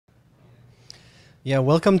Yeah,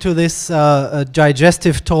 welcome to this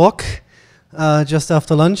digestive talk just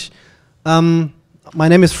after lunch. My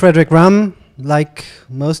name is Frederik Ramm. Like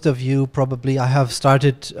most of you probably, I have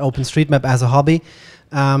started OpenStreetMap as a hobby.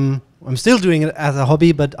 I'm still doing it as a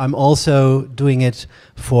hobby, but I'm also doing it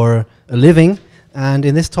for a living. And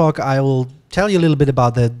in this talk, I will tell you a little bit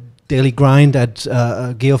about the daily grind at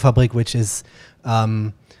Geofabrik, which is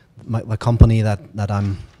my company that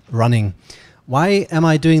I'm running. Why am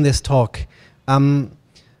I doing this talk?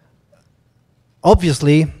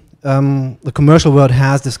 Obviously, the commercial world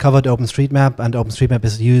has discovered OpenStreetMap, and OpenStreetMap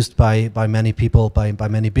is used by many people, by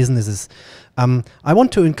many businesses. I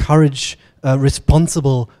want to encourage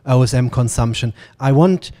responsible OSM consumption. I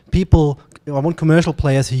want commercial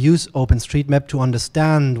players who use OpenStreetMap to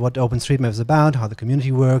understand what OpenStreetMap is about, how the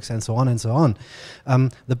community works, and so on and so on.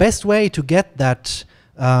 The best way to get that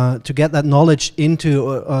knowledge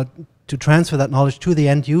into to transfer that knowledge to the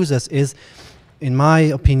end users is, in my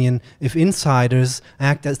opinion, if insiders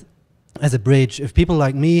act as a bridge. If people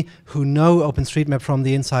like me who know OpenStreetMap from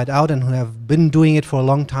the inside out and who have been doing it for a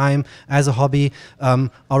long time as a hobby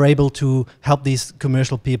are able to help these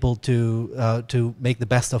commercial people to make the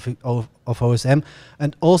best of OSM,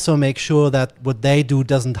 and also make sure that what they do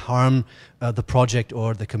doesn't harm the project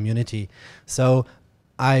or the community. So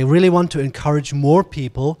I really want to encourage more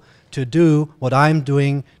people to do what I'm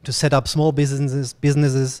doing, to set up small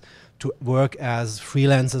businesses, to work as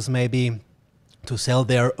freelancers maybe, to sell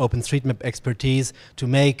their OpenStreetMap expertise, to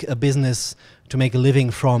make a business, to make a living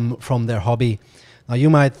from their hobby. Now you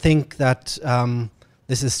might think that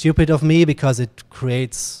this is stupid of me because it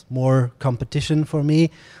creates more competition for me,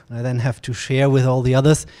 and I then have to share with all the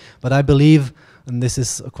others. But I believe, and this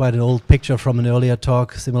is quite an old picture from an earlier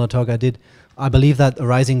talk, similar talk I did, I believe that a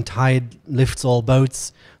rising tide lifts all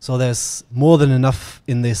boats, so there's more than enough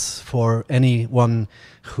in this for anyone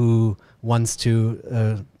who wants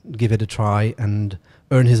to give it a try and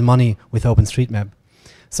earn his money with OpenStreetMap.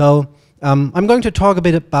 So I'm going to talk a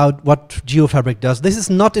bit about what Geofabrik does. This is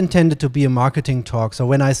not intended to be a marketing talk, so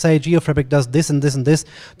when I say Geofabrik does this and this and this,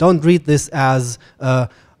 don't read this as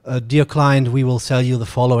dear client, we will sell you the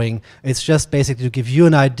following. It's just basically to give you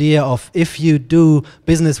an idea of, if you do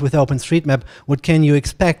business with OpenStreetMap, what can you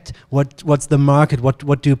expect? What's the market?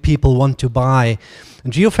 What do people want to buy?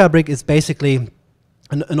 And Geofabrik is basically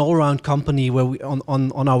an all-round company where we, on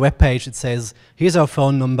our webpage it says, here's our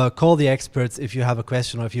phone number, call the experts if you have a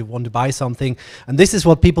question or if you want to buy something. And this is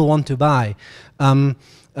what people want to buy.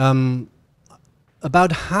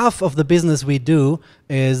 About half of the business we do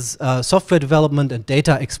is software development and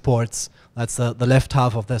data exports. That's the left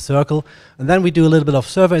half of the circle. And then we do a little bit of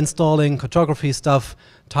server installing, cartography stuff,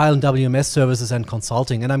 tile and WMS services, and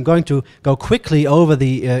consulting. And I'm going to go quickly over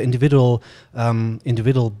the individual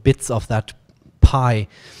bits of that pie.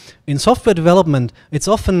 In software development, it's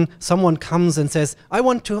often someone comes and says, I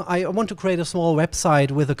want to create a small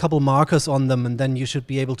website with a couple markers on them, and then you should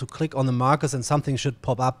be able to click on the markers and something should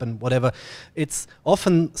pop up and whatever. It's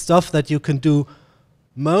often stuff that you can do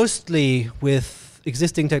mostly with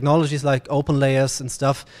existing technologies like open layers and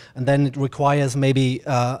stuff, and then it requires maybe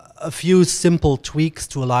a few simple tweaks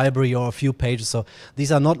to a library or a few pages. So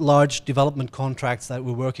these are not large development contracts that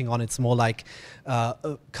we're working on. It's more like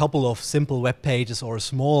a couple of simple web pages or a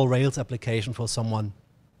small Rails application for someone.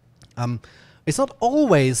 It's not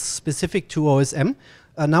always specific to OSM.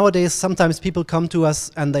 Nowadays, sometimes people come to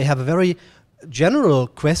us and they have a very general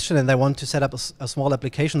question and they want to set up a small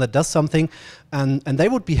application that does something, and they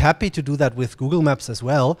would be happy to do that with Google Maps as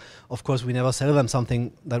well. Of course, we never sell them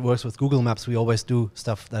something that works with Google Maps. We always do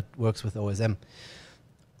stuff that works with OSM.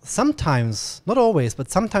 Sometimes, not always, but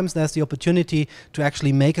sometimes there's the opportunity to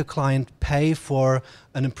actually make a client pay for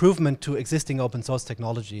an improvement to existing open source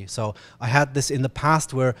technology. So I had this in the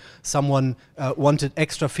past where someone wanted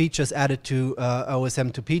extra features added to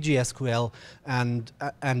OSM to PGSQL, and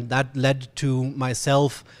that led to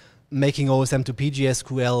myself making OSM to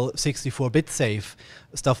PGSQL 64-bit safe,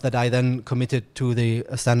 stuff that I then committed to the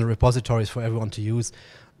standard repositories for everyone to use.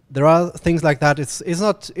 There are things like that. It's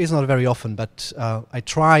not very often, but I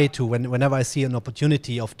try to, whenever I see an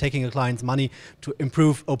opportunity of taking a client's money to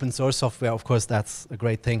improve open source software, of course that's a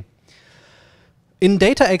great thing. In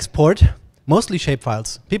data export, mostly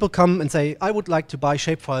shapefiles. People come and say, I would like to buy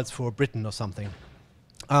shapefiles for Britain or something.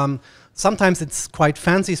 Sometimes it's quite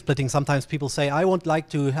fancy splitting. Sometimes people say, I would like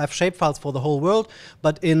to have shapefiles for the whole world,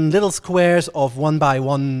 but in little squares of 1 by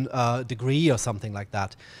 1 degree or something like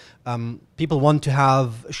that. People want to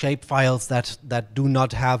have shape files that do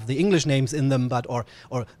not have the English names in them, but or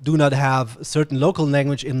do not have certain local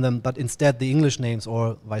language in them, but instead the English names,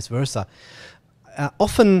 or vice versa.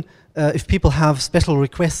 Often if people have special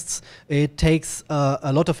requests, it takes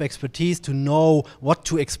a lot of expertise to know what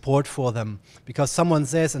to export for them. Because someone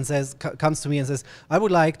comes to me and says, I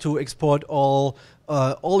would like to export all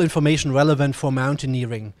information relevant for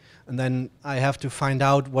mountaineering. And then I have to find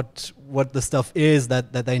out what the stuff is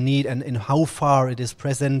that they need and how far it is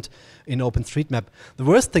present in OpenStreetMap. The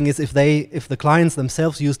worst thing is if the clients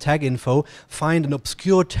themselves use tag info, find an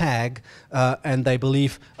obscure tag, and they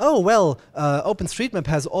believe, oh well, OpenStreetMap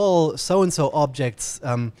has all so-and-so objects,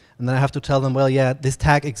 and then I have to tell them, well, yeah, this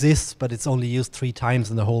tag exists, but it's only used 3 times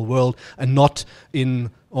in the whole world, and not in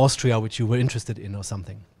Austria, which you were interested in or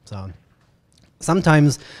something. So.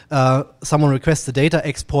 Sometimes someone requests a data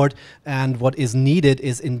export, and what is needed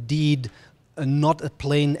is indeed not a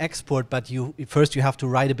plain export, but first you have to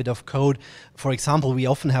write a bit of code. For example, we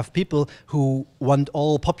often have people who want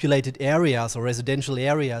all populated areas or residential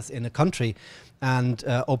areas in a country, and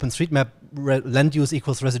OpenStreetMap land use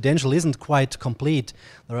equals residential isn't quite complete.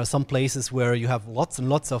 There are some places where you have lots and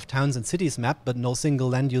lots of towns and cities mapped, but no single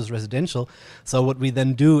land use residential. So what we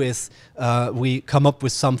then do is we come up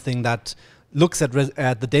with something that looks at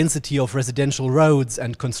the density of residential roads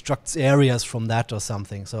and constructs areas from that or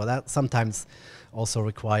something. So that's sometimes also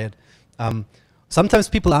required. Sometimes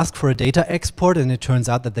people ask for a data export, and it turns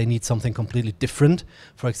out that they need something completely different.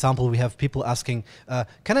 For example, we have people asking,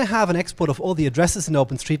 can I have an export of all the addresses in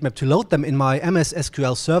OpenStreetMap to load them in my MS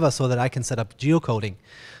SQL server so that I can set up geocoding?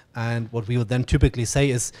 And what we would then typically say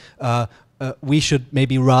is, we should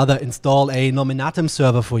maybe rather install a nominatum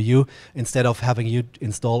server for you instead of having you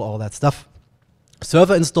install all that stuff.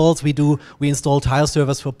 Server installs, we install tile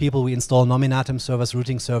servers for people, we install nominatum servers,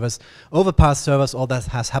 routing servers, overpass servers, all that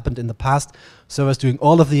has happened in the past. Servers doing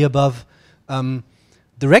all of the above.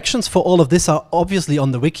 Directions for all of this are obviously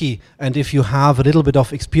on the wiki, and if you have a little bit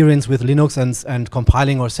of experience with Linux and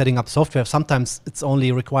compiling or setting up software, sometimes it's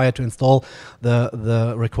only required to install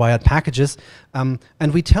the required packages. And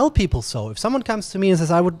we tell people so. If someone comes to me and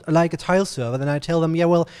says, I would like a tile server, then I tell them, yeah,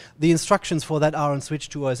 well, the instructions for that are on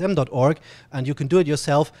switch2osm.org, and you can do it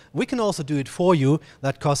yourself. We can also do it for you.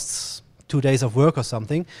 That costs 2 days of work or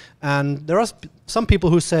something. And there are some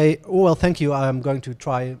people who say, oh, well, thank you, I'm going to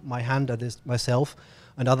try my hand at this myself.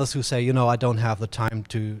 And others who say, you know, I don't have the time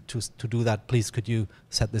to do that. Please, could you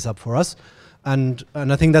set this up for us? And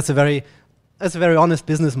I think that's a very honest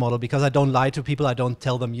business model, because I don't lie to people. I don't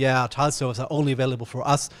tell them, yeah, tile servers are only available for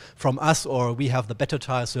us, from us, or we have the better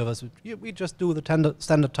tile servers. We just do the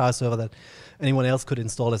standard tile server that anyone else could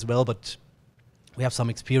install as well. But we have some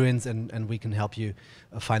experience, and we can help you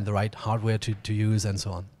find the right hardware to use and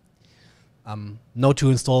so on. No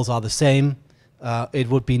 2 installs are the same. It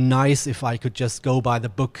would be nice if I could just go by the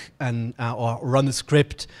book and or run a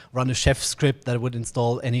script, run a chef script that would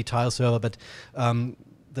install any tile server, but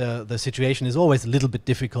the situation is always a little bit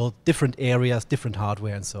difficult, different areas, different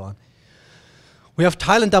hardware and so on. We have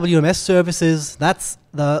tile and WMS services. That's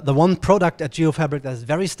the one product at Geofabrik that is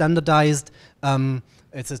very standardized.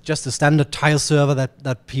 It's just a standard tile server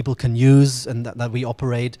that people can use and that we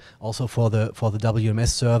operate also for the WMS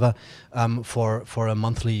server for a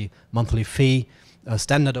monthly fee.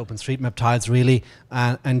 Standard OpenStreetMap tiles, really,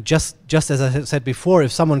 and just as I said before,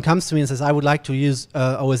 if someone comes to me and says, I would like to use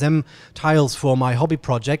OSM tiles for my hobby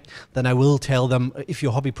project, then I will tell them, if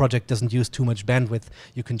your hobby project doesn't use too much bandwidth,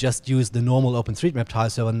 you can just use the normal OpenStreetMap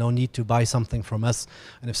tile server, no need to buy something from us.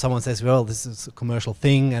 And if someone says, well, this is a commercial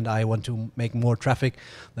thing and I want to make more traffic,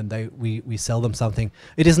 then we sell them something.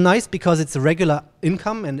 It is nice because it's a regular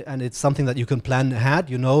income, and it's something that you can plan ahead.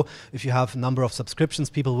 You know, if you have a number of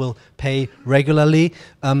subscriptions, people will pay regularly.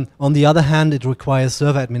 On the other hand, it requires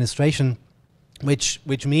server administration,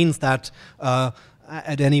 which means that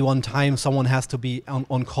at any one time someone has to be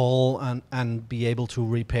on call and be able to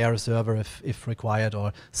repair a server if required,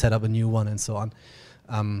 or set up a new one and so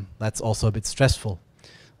on. That's also a bit stressful.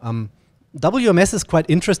 WMS is quite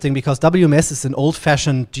interesting because WMS is an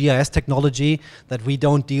old-fashioned GIS technology that we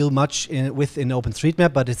don't deal much with in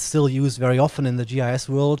OpenStreetMap, but it's still used very often in the GIS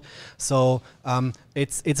world. So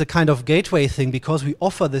it's a kind of gateway thing, because we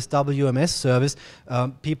offer this WMS service.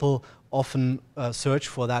 People often search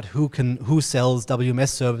for that, who sells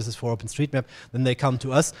WMS services for OpenStreetMap. Then they come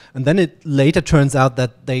to us, and then it later turns out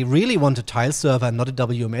that they really want a tile server and not a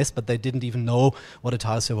WMS, but they didn't even know what a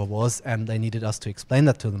tile server was, and they needed us to explain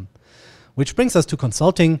that to them. Which brings us to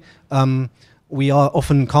consulting. We are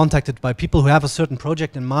often contacted by people who have a certain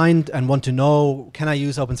project in mind and want to know, can I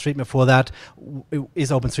use OpenStreetMap for that? Is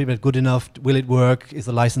OpenStreetMap good enough? Will it work? Is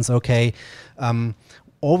the license okay?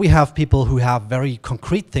 Or we have people who have very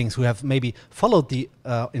concrete things, who have maybe followed the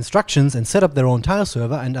instructions and set up their own tile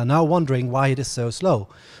server and are now wondering why it is so slow.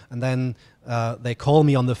 And then they call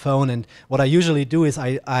me on the phone, and what I usually do is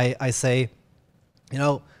I say, you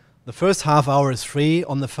know, the first half hour is free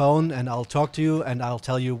on the phone, and I'll talk to you, and I'll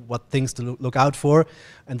tell you what things to look out for.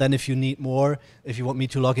 And then if you need more, if you want me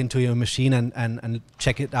to log into your machine and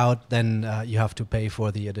check it out, then you have to pay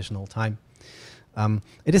for the additional time.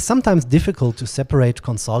 It is sometimes difficult to separate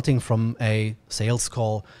consulting from a sales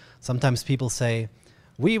call. Sometimes people say,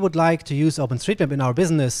 we would like to use OpenStreetMap in our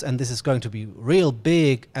business, and this is going to be real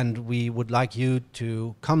big, and we would like you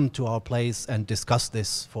to come to our place and discuss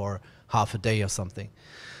this for half a day or something.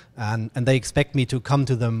 And they expect me to come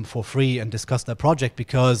to them for free and discuss their project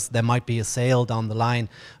because there might be a sale down the line.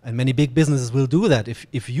 And many big businesses will do that.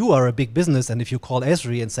 If you are a big business and if you call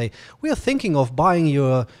Esri and say, we are thinking of buying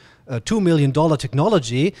your $2 million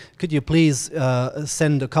technology, could you please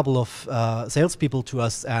send a couple of salespeople to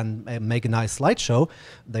us and make a nice slideshow?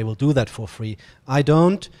 They will do that for free. I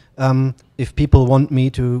don't. If people want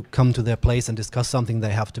me to come to their place and discuss something,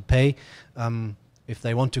 they have to pay. If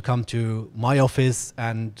they want to come to my office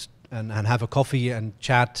and have a coffee and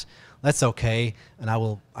chat, that's okay. And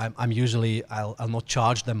I'll not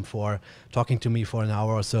charge them for talking to me for an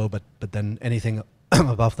hour or so, but then anything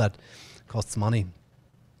above that costs money.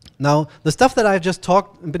 Now, the stuff that I've just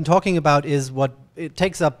been talking about is what it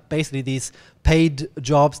takes up. Basically, these paid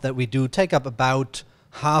jobs that we do take up about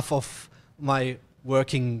half of my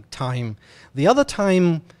working time. The other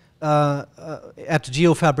time at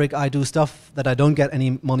Geofabrik, I do stuff that I don't get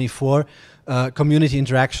any money for. Community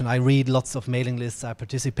interaction. I read lots of mailing lists. I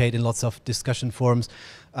participate in lots of discussion forums.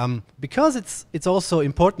 Because it's also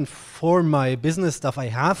important for my business stuff, I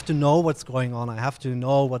have to know what's going on. I have to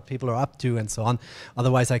know what people are up to and so on.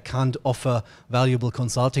 Otherwise, I can't offer valuable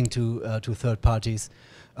consulting to third parties.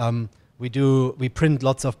 We print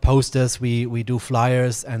lots of posters, we do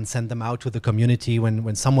flyers and send them out to the community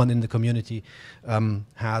when someone in the community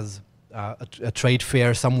has a trade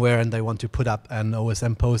fair somewhere and they want to put up an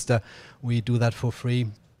OSM poster. We do that for free.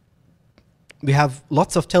 We have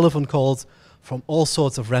lots of telephone calls from all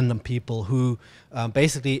sorts of random people who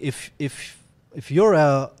basically, if you're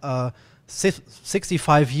a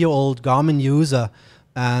 65-year-old Garmin user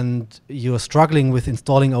and you're struggling with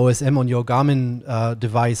installing OSM on your Garmin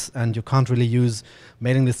device and you can't really use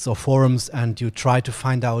mailing lists or forums, and you try to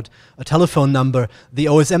find out a telephone number, the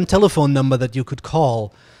OSM telephone number that you could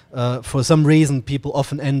call, for some reason people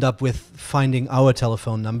often end up with finding our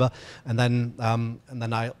telephone number, and then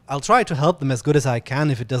I'll try to help them as good as I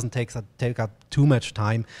can if it doesn't take up too much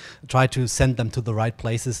time. Try to send them to the right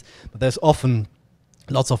places, but there's often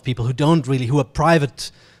lots of people who are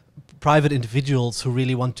private individuals who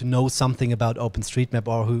really want to know something about OpenStreetMap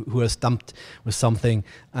or who are stumped with something,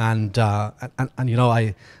 and you know,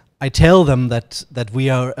 I tell them that we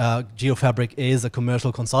are Geofabrik is a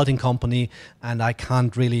commercial consulting company, and I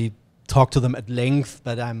can't really talk to them at length,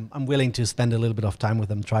 but I'm willing to spend a little bit of time with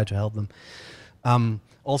them, try to help them.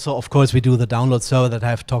 Also, of course, we do the download server that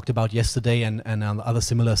I've talked about yesterday, and other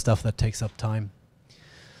similar stuff that takes up time.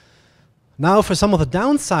 Now, for some of the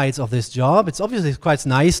downsides of this job, it's obviously quite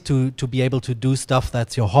nice to be able to do stuff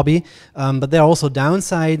that's your hobby, but there are also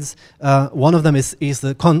downsides. One of them is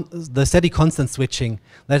the steady constant switching.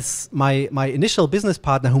 That's my initial business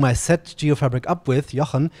partner, whom I set Geofabrik up with,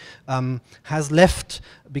 Jochen, has left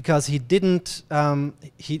because he didn't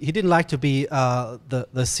like to be the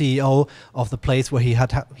CEO of the place where he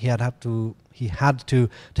had to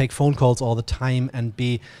take phone calls all the time and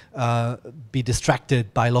be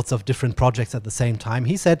distracted by lots of different projects at the same time.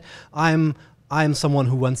 He said, I'm someone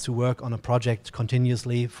who wants to work on a project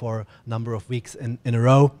continuously for a number of weeks in a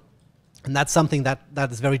row. And that's something that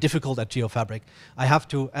is very difficult at Geofabrik. I have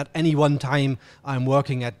to, at any one time, I'm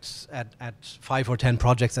working at 5 or 10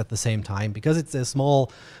 projects at the same time, because it's a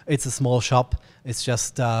small shop. It's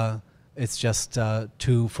just 2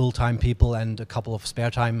 full-time people and a couple of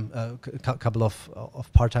spare time, couple of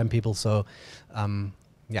part-time people. So,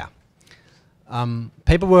 yeah.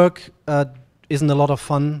 Paperwork isn't a lot of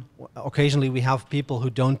fun. Occasionally, we have people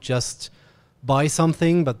who don't just buy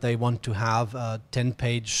something, but they want to have a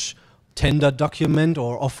 10-page tender document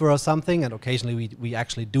or offer or something, and occasionally we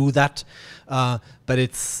actually do that, but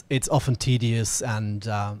it's often tedious and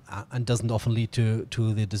doesn't often lead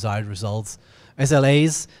to the desired results.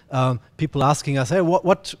 SLAs, people asking us, hey,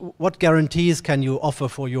 what guarantees can you offer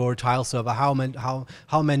for your tile server?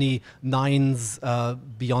 How many nines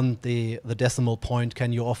beyond the decimal point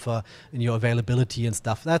can you offer in your availability and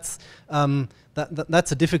stuff? That's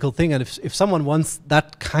a difficult thing, and if someone wants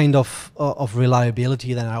that kind of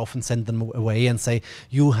reliability, then I often send them away and say,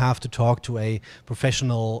 you have to talk to a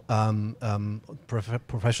professional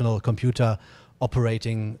professional computer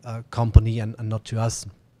operating company and not to us.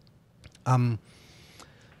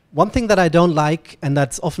 One thing that I don't like, and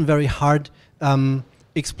that's often very hard,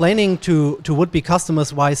 explaining to would-be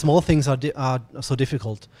customers why small things are so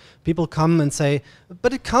difficult. People come and say,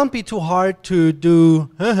 but it can't be too hard to do,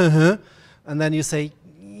 and then you say,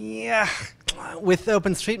 yeah, with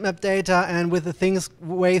OpenStreetMap data and with the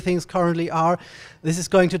way things currently are, this is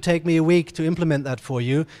going to take me a week to implement that for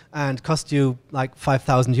you and cost you like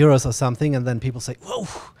 5,000 euros or something, and then people say, whoa,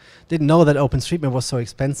 didn't know that OpenStreetMap was so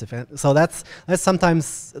expensive. And so that's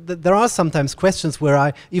sometimes, there are sometimes questions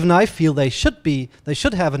where even I feel they should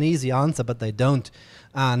have an easy answer, but they don't.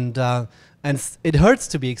 And it hurts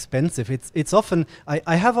to be expensive. It's often,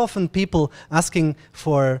 I have often people asking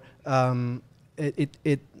for,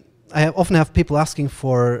 I often have people asking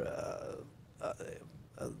for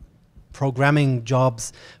programming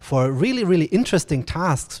jobs for really, really interesting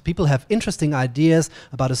tasks. People have interesting ideas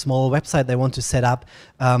about a small website they want to set up,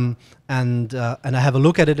 and I have a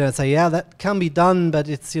look at it and I say, yeah, that can be done, but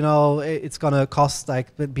it's, you know, it's gonna cost like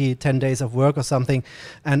maybe 10 days of work or something.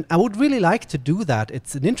 And I would really like to do that.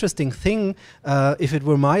 It's an interesting thing. If it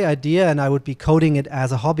were my idea and I would be coding it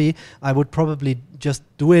as a hobby, I would probably just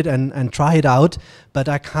do it and try it out. But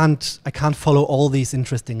I can't follow all these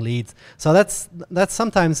interesting leads. So that's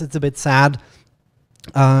sometimes it's a bit sad.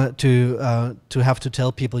 To have to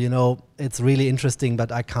tell people, you know, it's really interesting,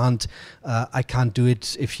 but I can't do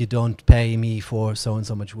it if you don't pay me for so and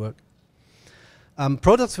so much work.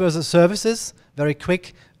 Products versus services, very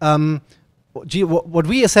quick. What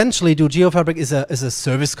we essentially do, Geofabrik is a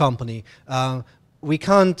service company. We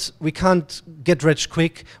can't get rich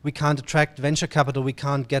quick. We can't attract venture capital. We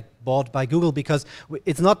can't get bought by Google because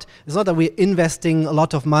it's not that we're investing a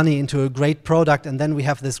lot of money into a great product and then we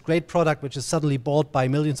have this great product which is suddenly bought by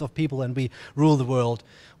millions of people and we rule the world.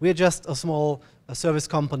 We're just a small service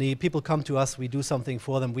company. People come to us. We do something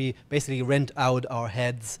for them. We basically rent out our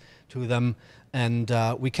heads to them, and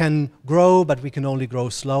we can grow, but we can only grow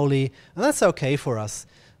slowly, and that's okay for us.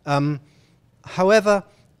 However,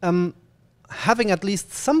 having at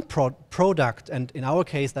least some product, and in our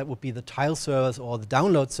case that would be the tile servers or the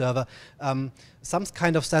download server, some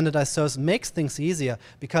kind of standardized service makes things easier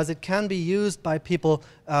because it can be used by people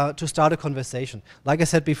to start a conversation. Like I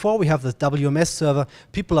said before, we have the WMS server.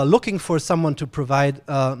 People are looking for someone to provide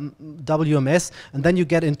WMS, and then you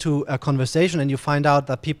get into a conversation and you find out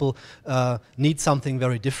that people need something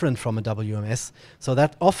very different from a WMS. So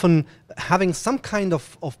that often having some kind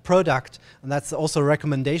of product, and that's also a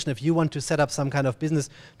recommendation if you want to set up some kind of business,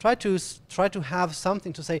 try to have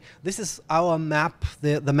something to say, this is our map,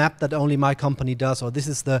 the map that only my company does, or this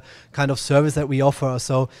is the kind of service that we offer.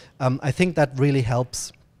 So I think that really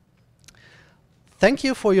helps. Thank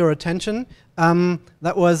you for your attention.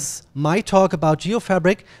 That was my talk about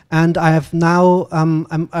Geofabrik, and I have now,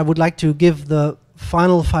 I would like to give the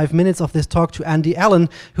final 5 minutes of this talk to Andy Allen,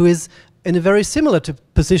 who is in a very similar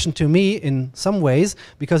position to me in some ways,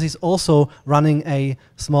 because he's also running a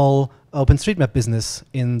small OpenStreetMap business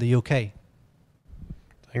in the UK.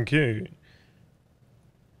 Thank you.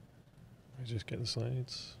 Let me just get the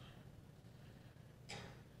slides.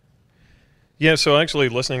 Yeah, so actually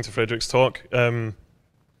listening to Frederik's talk,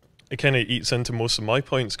 it kind of eats into most of my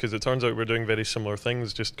points because it turns out we're doing very similar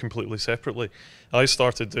things, just completely separately. I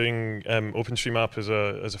started doing OpenStreetMap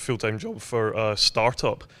as a full-time job for a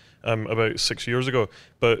startup about 6 years ago,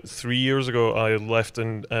 but 3 years ago I left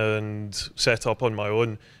and set up on my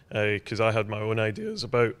own because I had my own ideas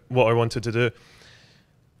about what I wanted to do.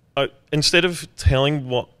 Instead of telling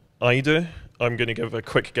what I do, I'm going to give a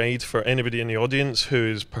quick guide for anybody in the audience who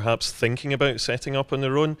is perhaps thinking about setting up on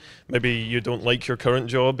their own. Maybe you don't like your current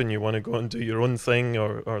job and you want to go and do your own thing,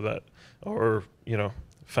 or you know,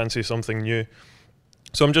 fancy something new.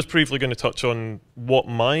 So I'm just briefly going to touch on what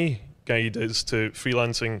my guide is to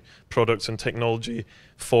freelancing products and technology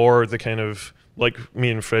for the kind of, like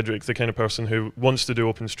me and Frederik, the kind of person who wants to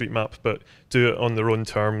do OpenStreetMap but do it on their own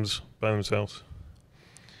terms by themselves.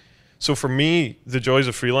 So for me, the joys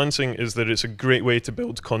of freelancing is that it's a great way to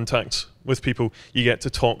build contacts with people. You get to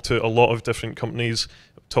talk to a lot of different companies,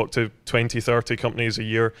 talk to 20, 30 companies a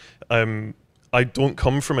year. I don't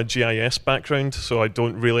come from a GIS background, so I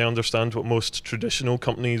don't really understand what most traditional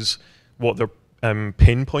companies, what their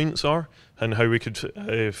pain points are and how we could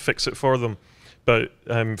fix it for them. But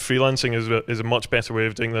freelancing is a much better way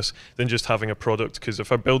of doing this than just having a product, because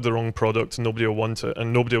if I build the wrong product, nobody will want it,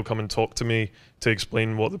 and nobody will come and talk to me to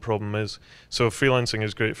explain what the problem is. So freelancing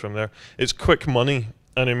is great from there. It's quick money,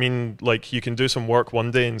 and I mean, like, you can do some work one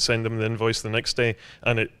day and send them the invoice the next day,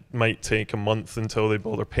 and it might take a month until they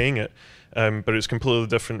bother paying it. But it's completely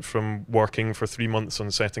different from working for 3 months on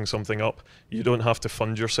setting something up. You don't have to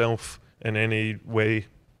fund yourself in any way.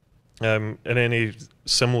 at any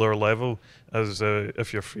similar level as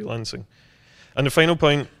if you're freelancing. And the final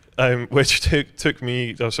point, which took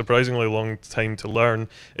me a surprisingly long time to learn,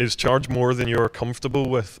 is charge more than you're comfortable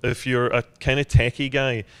with. If you're a kind of techie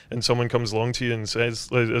guy and someone comes along to you and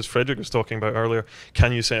says, as Frederik was talking about earlier,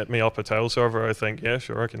 can you set me up a tile server? I think, yeah,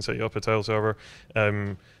 sure, I can set you up a tile server.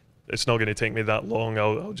 It's not going to take me that long.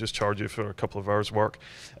 I'll just charge you for a couple of hours work.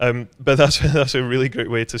 But that's a really great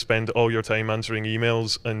way to spend all your time answering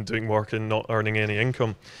emails and doing work and not earning any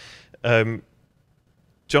income.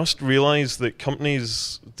 Just realize that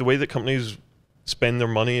the way that companies spend their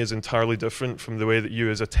money is entirely different from the way that you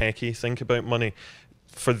as a techie think about money.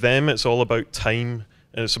 For them, it's all about time,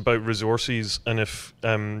 and it's about resources, and if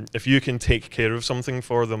you can take care of something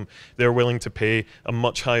for them, they're willing to pay a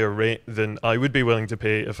much higher rate than I would be willing to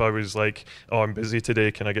pay if I was like, oh, I'm busy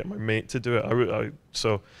today, can I get my mate to do it?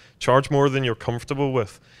 So charge more than you're comfortable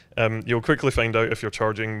with. You'll quickly find out if you're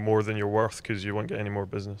charging more than you're worth, because you won't get any more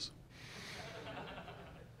business.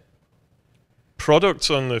 Products,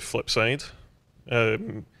 on the flip side,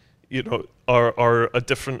 you know, are a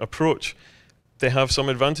different approach. They have some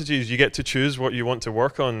advantages. You get to choose what you want to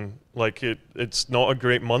work on. Like it's not a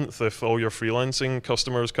great month if all your freelancing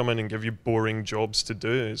customers come in and give you boring jobs to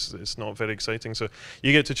do. It's not very exciting. So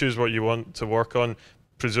you get to choose what you want to work on,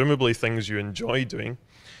 presumably things you enjoy doing.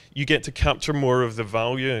 You get to capture more of the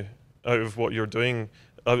value out of what you're doing.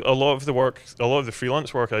 A lot of the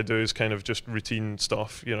freelance work I do is kind of just routine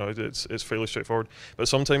stuff. You know, it's fairly straightforward. But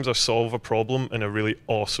sometimes I solve a problem in a really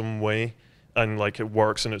awesome way, and like it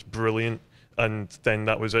works and it's brilliant. And then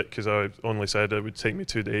that was it, because I only said it would take me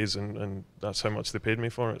 2 days, and that's how much they paid me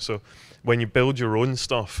for it. So when you build your own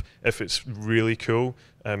stuff, if it's really cool,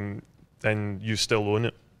 then you still own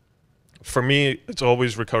it. For me, it's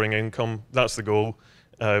always recurring income. That's the goal.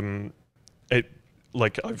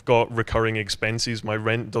 Like I've got recurring expenses. My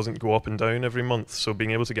rent doesn't go up and down every month, so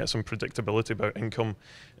being able to get some predictability about income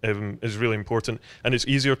is really important. And it's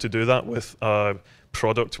easier to do that with a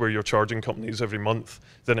product where you're charging companies every month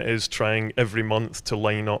than it is trying every month to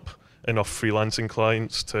line up enough freelancing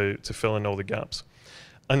clients to fill in all the gaps.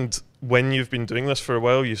 And when you've been doing this for a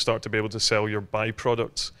while, you start to be able to sell your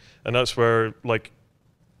byproducts. And that's where, like,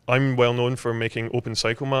 I'm well known for making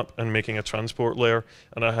OpenStreetMap and making a transport layer,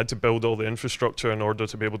 and I had to build all the infrastructure in order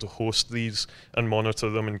to be able to host these and monitor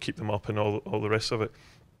them and keep them up and all the rest of it.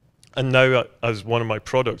 And now, as one of my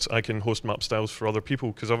products, I can host map styles for other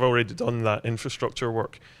people because I've already done that infrastructure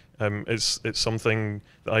work. It's something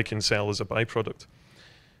that I can sell as a byproduct.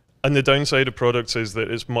 And the downside of products is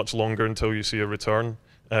that it's much longer until you see a return.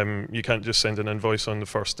 You can't just send an invoice on the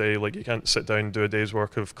first day. Like, you can't sit down and do a day's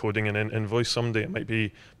work of coding and then invoice someday. It might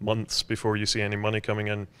be months before you see any money coming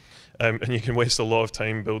in. And you can waste a lot of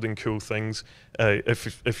time building cool things.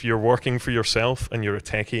 If you're working for yourself and you're a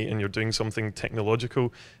techie and you're doing something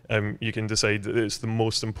technological, you can decide that it's the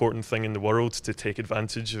most important thing in the world to take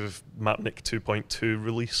advantage of Mapnik 2.2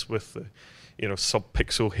 release with the, you know,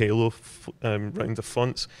 sub-pixel halo around the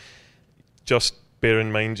fonts. Just bear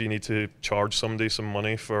in mind you need to charge somebody some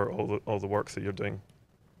money for all the work that you're doing.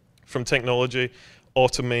 From technology,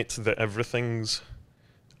 automate the everythings.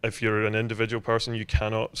 If you're an individual person, you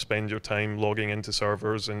cannot spend your time logging into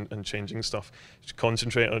servers and changing stuff. Just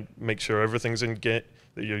concentrate on make sure everything's in Git,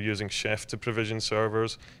 that you're using Chef to provision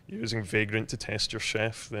servers, you're using Vagrant to test your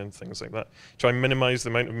Chef, then things like that. Try and minimize the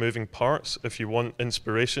amount of moving parts. If you want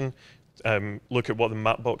inspiration, look at what the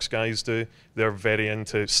Mapbox guys do. They're very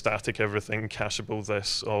into static everything, cacheable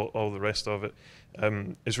this, all the rest of it.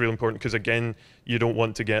 It's really important because, again, you don't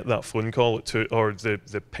want to get that phone call at 2, or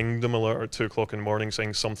the pingdom alert at 2 o'clock in the morning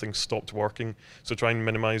saying something stopped working. So try and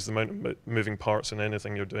minimize the amount of moving parts in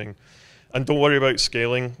anything you're doing. And don't worry about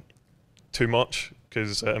scaling too much,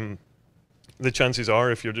 because the chances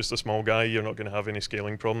are, if you're just a small guy, you're not going to have any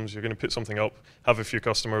scaling problems. You're going to put something up, have a few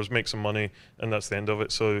customers, make some money, and that's the end of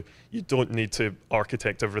it. So you don't need to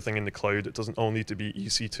architect everything in the cloud. It doesn't all need to be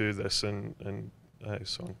EC2 this and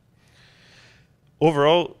so on.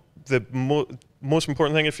 Overall, the most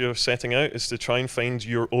important thing if you're setting out is to try and find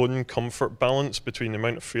your own comfort balance between the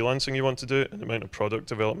amount of freelancing you want to do and the amount of product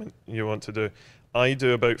development you want to do. I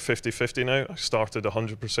do about 50-50 now. I started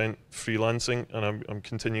 100% freelancing, and I'm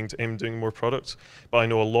continuing to aim doing more products. But I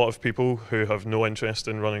know a lot of people who have no interest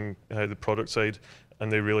in running the product side,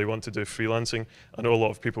 and they really want to do freelancing. I know a lot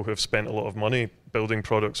of people who have spent a lot of money building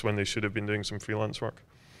products when they should have been doing some freelance work.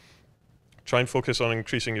 Try and focus on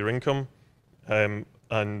increasing your income,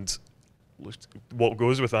 and what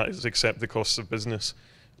goes with that is accept the costs of business.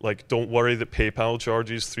 Like, don't worry that PayPal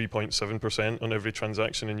charges 3.7% on every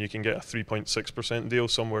transaction and you can get a 3.6% deal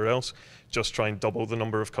somewhere else. Just try and double the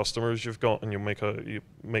number of customers you've got and you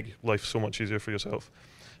make life so much easier for yourself.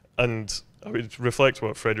 And I would reflect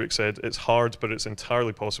what Frederik said. It's hard, but it's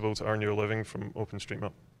entirely possible to earn your living from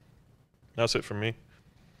OpenStreetMap. That's it from me.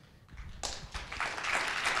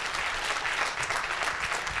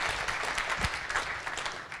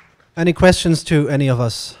 Any questions to any of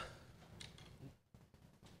us?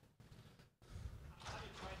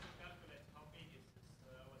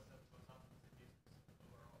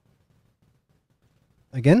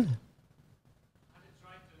 Again?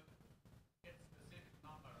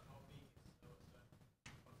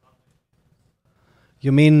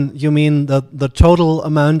 You mean the total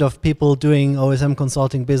amount of people doing OSM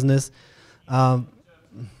consulting business?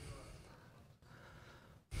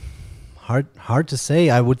 Hard to say.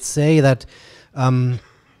 I would say that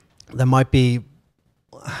there might be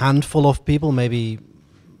a handful of people, maybe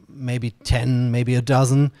 10, maybe a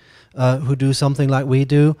dozen, who do something like we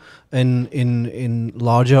do in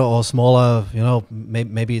larger or smaller, you know,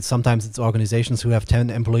 maybe sometimes it's organizations who have 10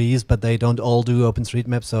 employees, but they don't all do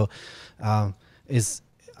OpenStreetMap. So I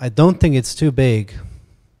don't think it's too big.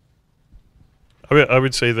 I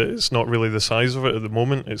would say that it's not really the size of it at the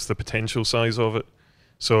moment, it's the potential size of it.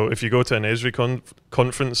 So if you go to an Esri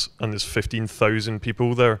conference and there's 15,000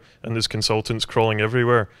 people there and there's consultants crawling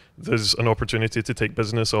everywhere, there's an opportunity to take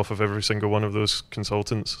business off of every single one of those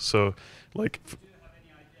consultants. So, like, do you have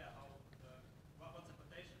any idea how what's the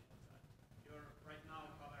potential of that? You're right now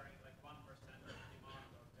covering like 1% of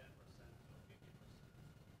demand or 10% or 50%.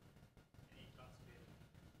 Any gut feeling?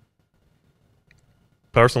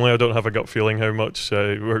 Personally, I don't have a gut feeling how much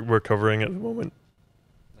we're covering at the moment.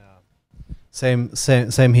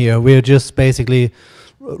 Same here. We're just basically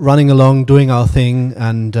running along, doing our thing,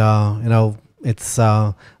 and you know, it's.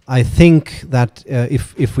 I think that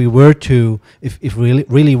if we were to, if we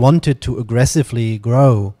really wanted to aggressively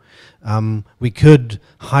grow, we could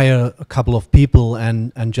hire a couple of people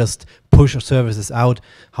and just push our services out.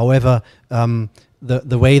 However,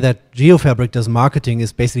 the way that Geofabrik does marketing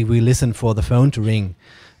is basically we listen for the phone to ring.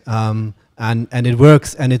 And it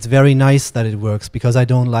works, and it's very nice that it works, because I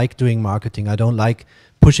don't like doing marketing. I don't like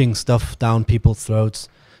pushing stuff down people's throats.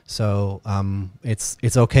 So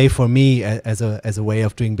it's okay for me as a way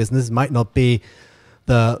of doing business. It might not be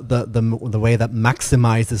the way that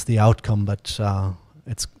maximizes the outcome, but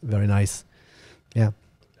it's very nice. Yeah.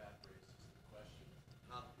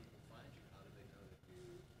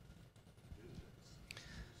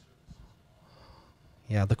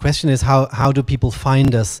 Yeah, the question is how do people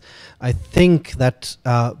find us? I think that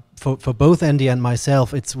for both Andy and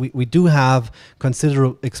myself, we do have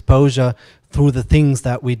considerable exposure through the things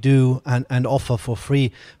that we do and offer for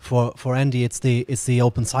free. For Andy, it's the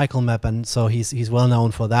OpenCycleMap, and so he's well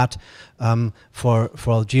known for that. For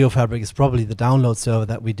Geofabrik, it's probably the download server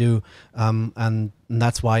that we do, and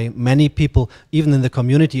that's why many people, even in the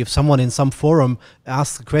community, if someone in some forum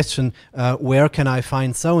asks the question, where can I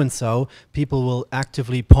find so-and-so, people will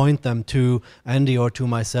actively point them to Andy or to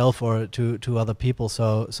myself or to other people,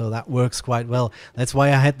 so that works quite well. That's why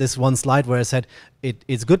I had this one slide where I said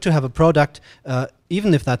it's good to have a product,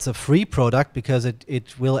 even if that's a free product, because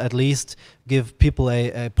it will at least give people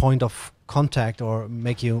a point of contact or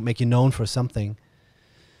make you known for something.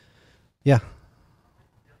 Yeah.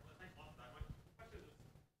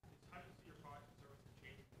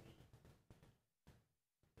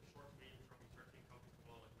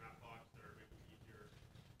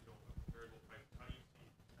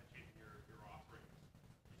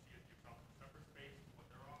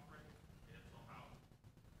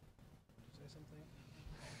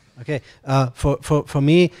 Okay, for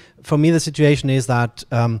me the situation is that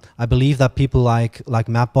I believe that people like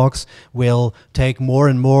Mapbox will take more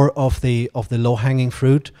and more of the low-hanging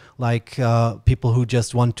fruit, like people who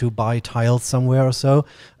just want to buy tiles somewhere or so.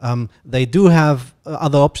 They do have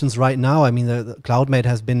other options right now. I mean, the CloudMate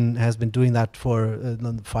has been doing that for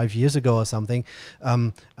 5 years ago or something,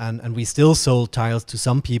 and we still sold tiles to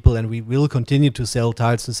some people, and we will continue to sell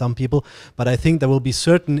tiles to some people. But I think there will be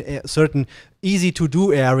certain easy to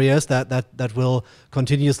do areas that will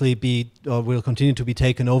continuously be or will continue to be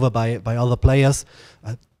taken over by other players.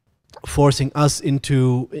 forcing us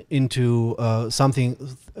into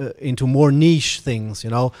something, into more niche things, you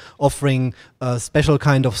know, offering special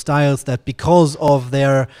kind of styles that because of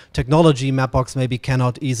their technology Mapbox maybe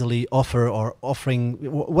cannot easily offer, or offering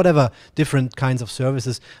whatever different kinds of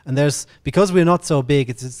services. And there's, because we're not so big,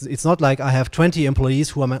 it's not like I have 20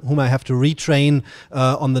 employees whom I have to retrain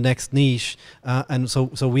on the next niche, and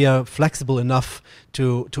so we are flexible enough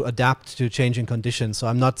to adapt to changing conditions. So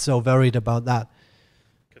I'm not so worried about that.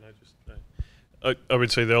 I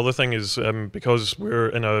would say the other thing is because we're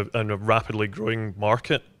in a rapidly growing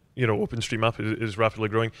market, you know, OpenStreetMap is rapidly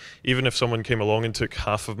growing. Even if someone came along and took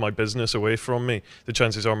half of my business away from me, the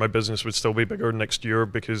chances are my business would still be bigger next year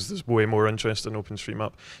because there's way more interest in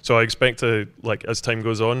OpenStreetMap. So I expect to, like, as time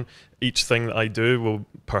goes on, each thing that I do will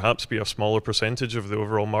perhaps be a smaller percentage of the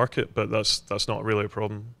overall market, but that's not really a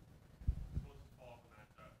problem.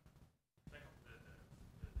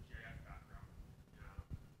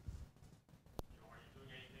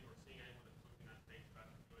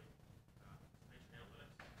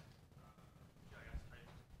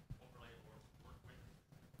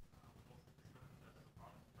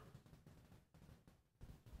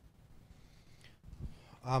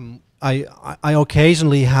 I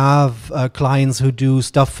occasionally have clients who do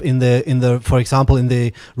stuff in the for example in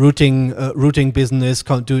the routing business,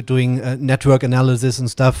 doing network analysis and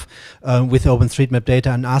stuff with OpenStreetMap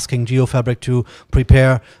data, and asking Geofabrik to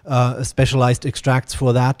prepare specialized extracts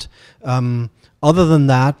for that. Other than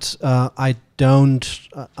that, I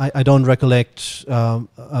don't recollect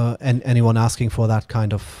anyone asking for that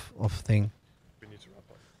kind of thing. We need to wrap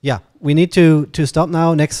up. Yeah, we need to stop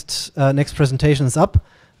now. Next presentation is up.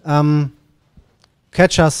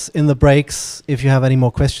 Catch us in the breaks if you have any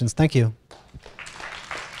more questions. Thank you.